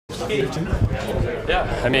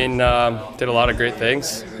Yeah, I mean, did a lot of great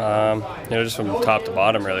things. Just from top to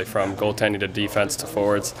bottom, really, from goaltending to defense to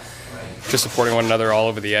forwards, just supporting one another all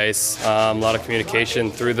over the ice. A lot of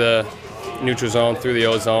communication through the neutral zone, through the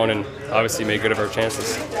O zone, and obviously made good of our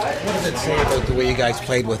chances. What does it say about the way you guys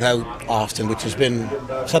played without Auston, which has been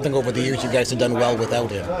something over the years you guys have done well without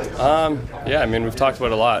him? Yeah, I mean, we've talked about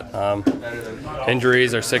it a lot.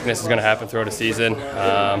 Injuries or sickness is going to happen throughout a season.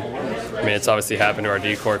 I mean, it's obviously happened to our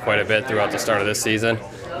D-corps quite a bit throughout the start of this season.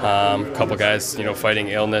 A couple guys, fighting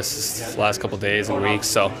illness the last couple days and weeks.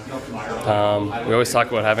 So we always talk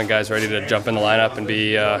about having guys ready to jump in the lineup and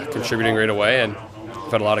be contributing right away. And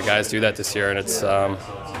we've had a lot of guys do that this year, and it's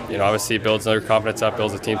obviously it builds their confidence up,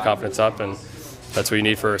 builds the team confidence up, and that's what you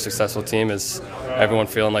need for a successful team is everyone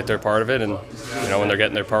feeling like they're part of it, and when they're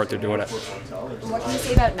getting their part, they're doing it. What can you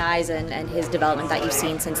say about Nyes and his development that you've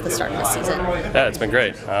seen since the start of the season? Yeah, it's been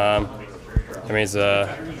great. I mean,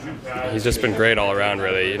 he's just been great all around,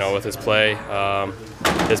 really. With his play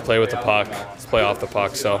with the puck, his play off the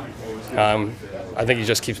puck. So I think he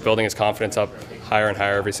just keeps building his confidence up higher and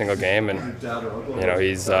higher every single game, and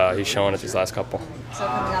he's showing it these last couple. So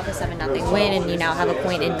coming off a 7-0 win, and you now have a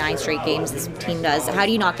point in 9 straight games. This team does. How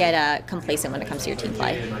do you not get complacent when it comes to your team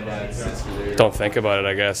play? Don't think about it,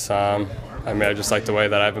 I guess. I mean, I just like the way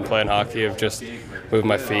that I've been playing hockey, of just moving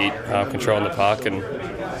my feet, controlling the puck, and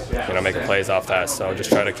making plays off that. So just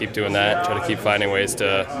try to keep doing that. Try to keep finding ways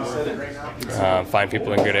to find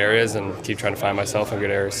people in good areas, and keep trying to find myself in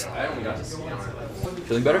good areas.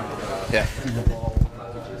 Feeling better? Yeah.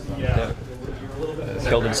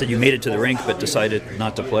 Sheldon said you made it to the rink but decided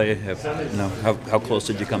not to play. How close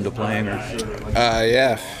did you come to playing?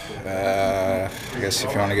 Yeah. I guess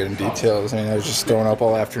if you want to get in details, I was just throwing up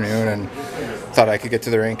all afternoon and thought I could get to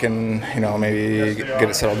the rink and maybe get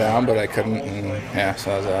it settled down, but I couldn't. And yeah, so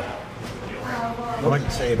that was that. What would you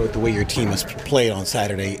say about the way your team has played on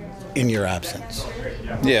Saturday in your absence?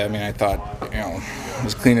 Yeah, I mean, I thought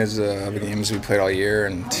as clean as the games we played all year,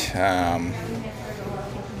 and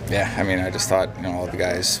yeah, I mean, I just thought all the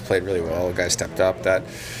guys played really well. The guys stepped up. That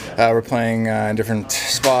we're playing in different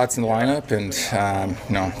spots in the lineup, and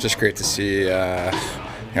just great to see an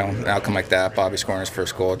outcome like that. Bobby scoring his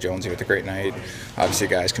first goal, Jonesy with a great night. Obviously,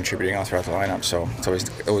 guys contributing all throughout the lineup, so it's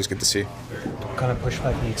always good to see. What kind of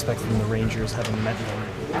pushback do you expect from the Rangers, having met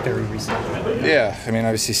them very recently? Yeah, I mean,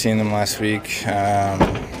 obviously seeing them last week.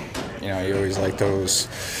 You always like those.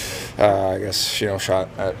 I guess shot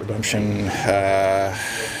at redemption.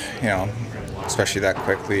 Especially that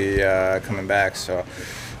quickly coming back. So,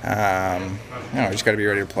 just got to be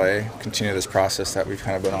ready to play, continue this process that we've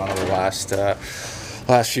kind of been on over the last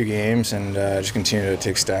few games, and just continue to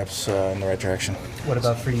take steps in the right direction. What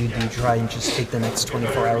about for you? Do you try and just take the next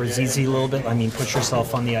 24 hours easy a little bit? I mean, put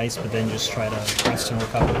yourself on the ice, but then just try to rest and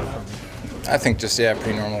recover? I think just,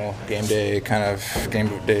 pretty normal game day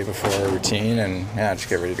before routine, and just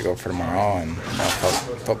get ready to go for tomorrow, and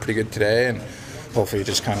felt pretty good today, and hopefully it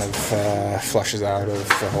just kind of flushes out of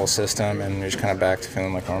the whole system and you're just kind of back to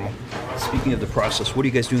feeling like normal. Speaking of the process, what are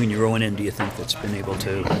you guys doing in your own end, do you think, that's been able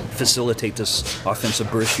to facilitate this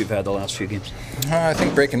offensive burst you've had the last few games? I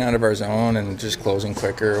think breaking out of our zone and just closing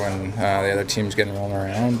quicker when the other team's getting rolling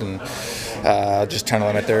around, and just trying to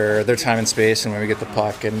limit their time and space, and when we get the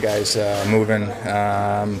puck and guys moving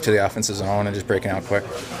to the offensive zone and just breaking out quick.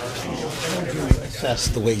 Assess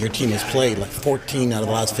the way your team has played. Like 14 out of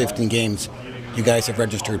the last 15 games, you guys have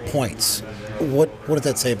registered points. What does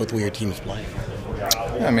that say about the way your team is playing?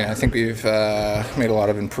 I mean, I think we've made a lot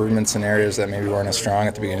of improvements in areas that maybe weren't as strong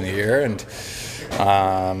at the beginning of the year, and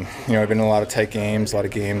we've been in a lot of tight games, a lot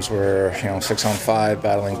of games where 6-on-5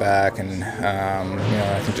 battling back, and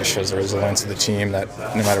I think just shows the resilience of the team that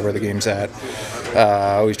no matter where the game's at,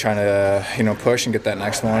 always trying to push and get that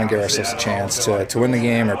next one and give ourselves a chance to win the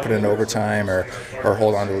game or put it into overtime or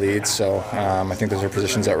hold on to leads. So I think those are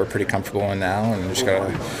positions that we're pretty comfortable in now, and we just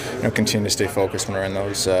gotta continue to stay focused when we're in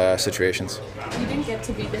those situations. You didn't get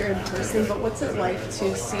to be there in person, but what's it like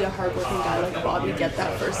to see a hardworking guy like Bobby get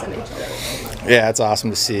that first NHL? Yeah, it's awesome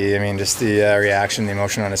to see. I mean, just the reaction, the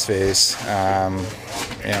emotion on his face. I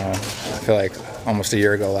feel like almost a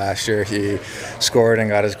year ago last year he scored and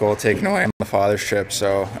got his goal taken away on the father's trip.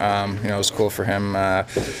 So, it was cool for him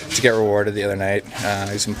to get rewarded the other night.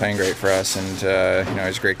 He's been playing great for us, and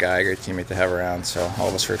he's a great guy, great teammate to have around. So all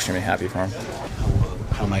of us are extremely happy for him.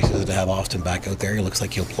 How nice is it to have Auston back out there? He looks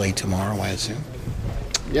like he'll play tomorrow, I assume.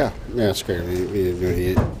 Yeah, it's great.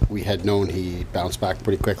 We had known he bounced back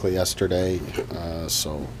pretty quickly yesterday,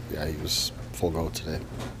 so yeah, he was full go today.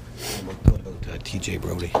 What about TJ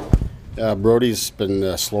Brodie? Brodie's been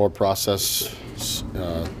a slower process.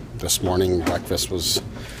 This morning breakfast was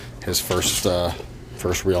his first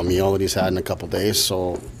real meal that he's had in a couple days.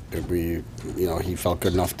 So he felt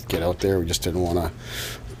good enough to get out there. We just didn't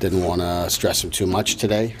want to stress him too much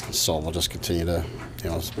today. So we'll just continue to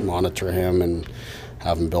monitor him and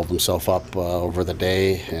have him build himself up over the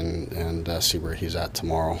day and see where he's at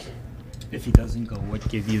tomorrow. If he doesn't go, what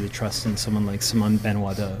gave you the trust in someone like Simon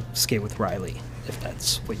Benoit to skate with Riley, if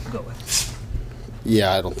that's what you go with?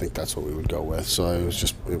 Yeah, I don't think that's what we would go with. So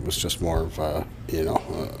it was just more of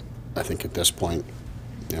I think at this point,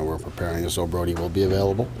 we're preparing as though Brody will be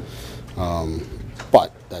available.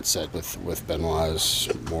 But that said, with Benoit is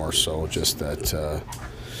more so just that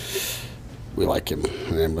we like him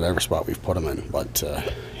in whatever spot we've put him in. But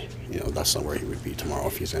that's not where he would be tomorrow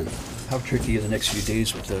if he's in. How tricky are the next few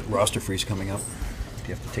days with the roster freeze coming up? Do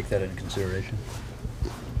you have to take that into consideration?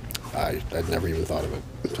 I'd never even thought of it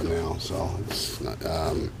until now. So it's not.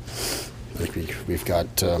 I think we've got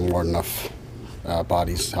more than enough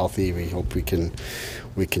bodies healthy. We hope we can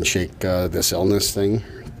shake this illness thing.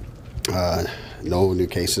 No new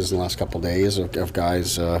cases in the last couple of days of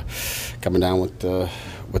guys coming down with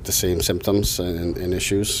the same symptoms and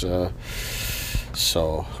issues.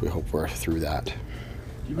 So we hope we're through that. Do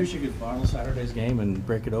you wish you could bottle Saturday's game and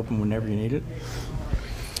break it open whenever you need it?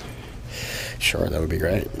 Sure, that would be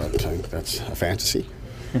great, but I think that's a fantasy.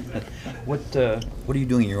 What are you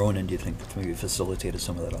doing on your own end, do you think, that maybe facilitated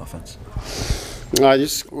some of that offense?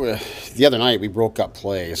 The other night we broke up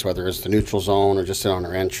plays, whether it's the neutral zone or just on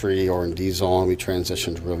our entry or in D zone. We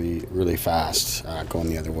transitioned really, really fast, going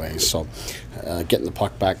the other way. So getting the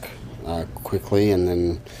puck back quickly and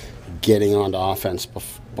then getting onto offense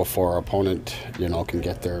before our opponent, can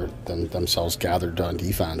get themselves gathered on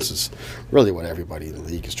defense is really what everybody in the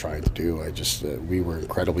league is trying to do. We were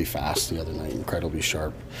incredibly fast the other night, incredibly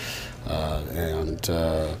sharp, and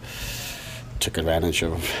took advantage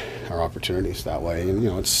of our opportunities that way. And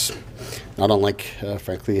it's not unlike,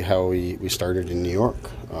 frankly, how we started in New York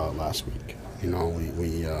last week.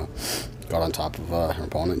 We got on top of our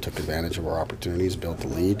opponent, took advantage of our opportunities, built the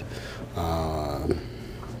lead.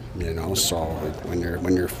 So when you're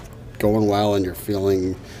going well and you're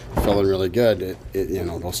feeling really good,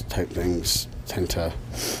 those type things tend to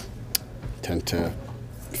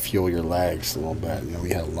fuel your legs a little bit. We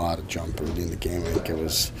had a lot of jump early in the game. I think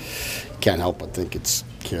can't help but think it's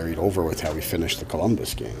carried over with how we finished the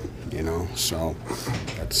Columbus game. So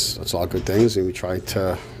that's all good things. And we tried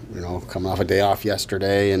to come off a day off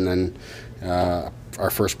yesterday, and then our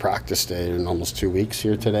first practice day in almost 2 weeks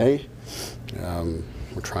here today.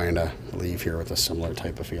 We're trying to leave here with a similar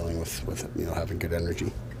type of feeling with having good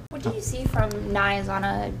energy. What do you see from Knies on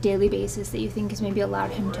a daily basis that you think has maybe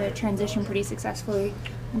allowed him to transition pretty successfully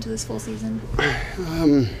into this full season?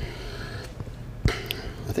 I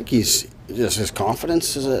think his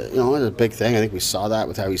confidence is a big thing. I think we saw that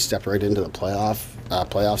with how he stepped right into the playoff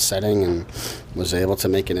setting and was able to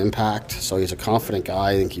make an impact. So he's a confident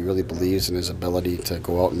guy. I think he really believes in his ability to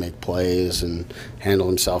go out and make plays and handle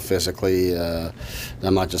himself physically. I'm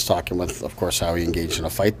not just talking with, of course, how he engaged in a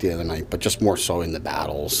fight the other night, but just more so in the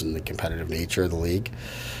battles and the competitive nature of the league.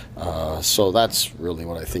 So that's really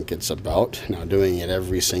what I think it's about. Now, doing it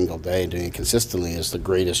every single day, doing it consistently, is the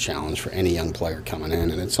greatest challenge for any young player coming in,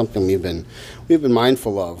 and it's something we've been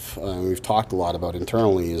mindful of. We've talked a lot about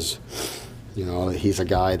internally. Is he's a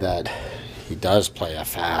guy that he does play a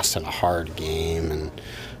fast and a hard game, and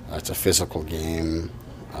it's a physical game,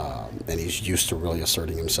 and he's used to really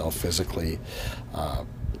asserting himself physically.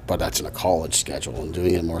 But that's in a college schedule, and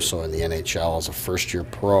doing it more so in the NHL as a first-year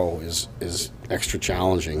pro is extra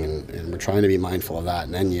challenging, and we're trying to be mindful of that.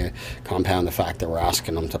 And then you compound the fact that we're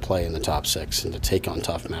asking him to play in the top six and to take on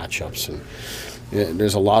tough matchups, and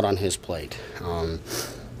there's a lot on his plate.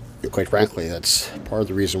 Quite frankly, that's part of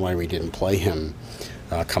the reason why we didn't play him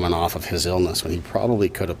coming off of his illness, when he probably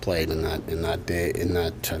could have played in that I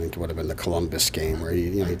think it would have been the Columbus game, where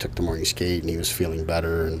he took the morning skate and he was feeling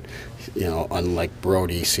better, and unlike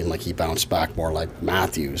Brody, seemed like he bounced back more like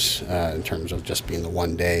Matthews in terms of just being the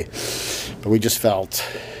one day. But we just felt,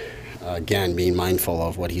 again, being mindful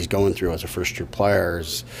of what he's going through as a first-year player,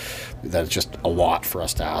 is that it's just a lot for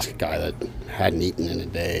us to ask a guy that hadn't eaten in a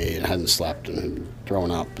day and hadn't slept and throwing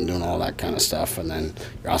up and doing all that kind of stuff, and then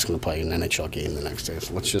you're asking him to play an NHL game the next day.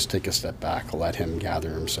 So let's just take a step back, let him gather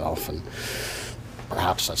himself, and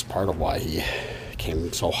perhaps that's part of why he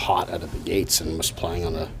came so hot out of the gates and was playing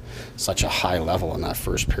on such a high level in that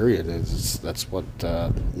first period. That's what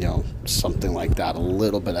something like that, a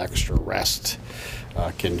little bit extra rest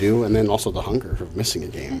can do, and then also the hunger of missing a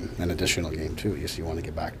game, an additional game too. You want to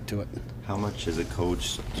get back to it. How much as a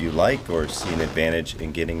coach do you like or see an advantage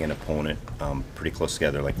in getting an opponent pretty close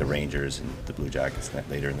together, like the Rangers and the Blue Jackets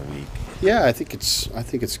later in the week? Yeah, I think it's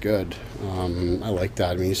good. I like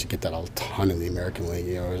that. I mean, you used to get that a ton in the American League.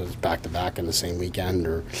 It was back to back in the same weekend,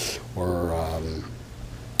 or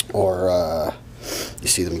you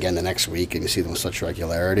see them again the next week, and you see them with such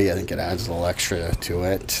regularity. I think it adds a little extra to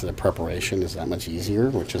it. The preparation is that much easier,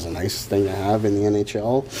 which is a nice thing to have in the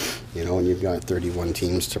NHL. When you've got 31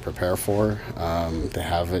 teams to prepare for, to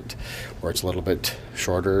have it where it's a little bit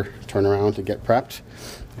shorter turnaround to get prepped.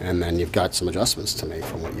 And then you've got some adjustments to make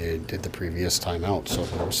from what you did the previous time out. So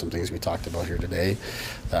there were some things we talked about here today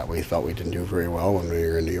that we felt we didn't do very well when we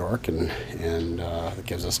were in New York, and it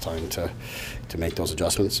gives us time to make those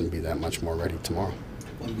adjustments and be that much more ready tomorrow.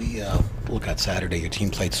 When we look at Saturday, your team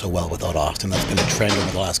played so well without Auston. That's been a trend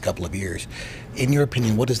over the last couple of years. In your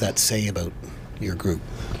opinion, what does that say about your group?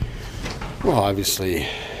 Well, obviously,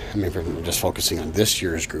 I mean, if we're just focusing on this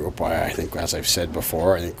year's group, I think, as I've said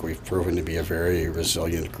before, I think we've proven to be a very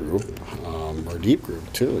resilient group, or deep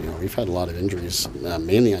group too. We've had a lot of injuries,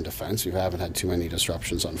 mainly on defense. We haven't had too many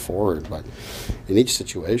disruptions on forward, but in each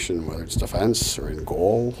situation, whether it's defense or in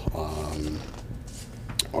goal,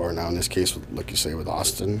 or now in this case, like you say, with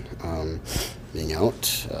Auston being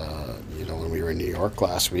out, when we were in New York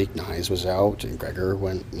last week, Nyes was out, and Gregor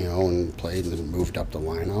went, and played and moved up the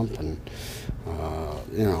lineup, and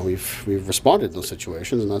we've responded to those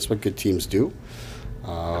situations, and that's what good teams do.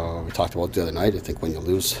 We talked about the other night. I think when you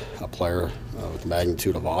lose a player with the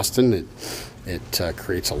magnitude of Auston, it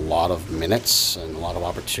creates a lot of minutes and a lot of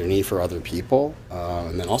opportunity for other people,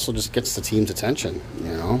 and then also just gets the team's attention.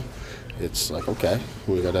 It's like, okay,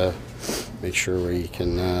 we got to make sure we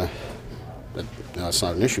can. That's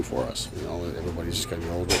not an issue for us. Everybody's just got to be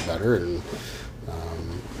a little bit better, and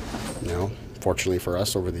fortunately for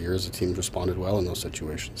us, over the years, the team's responded well in those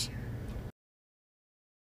situations.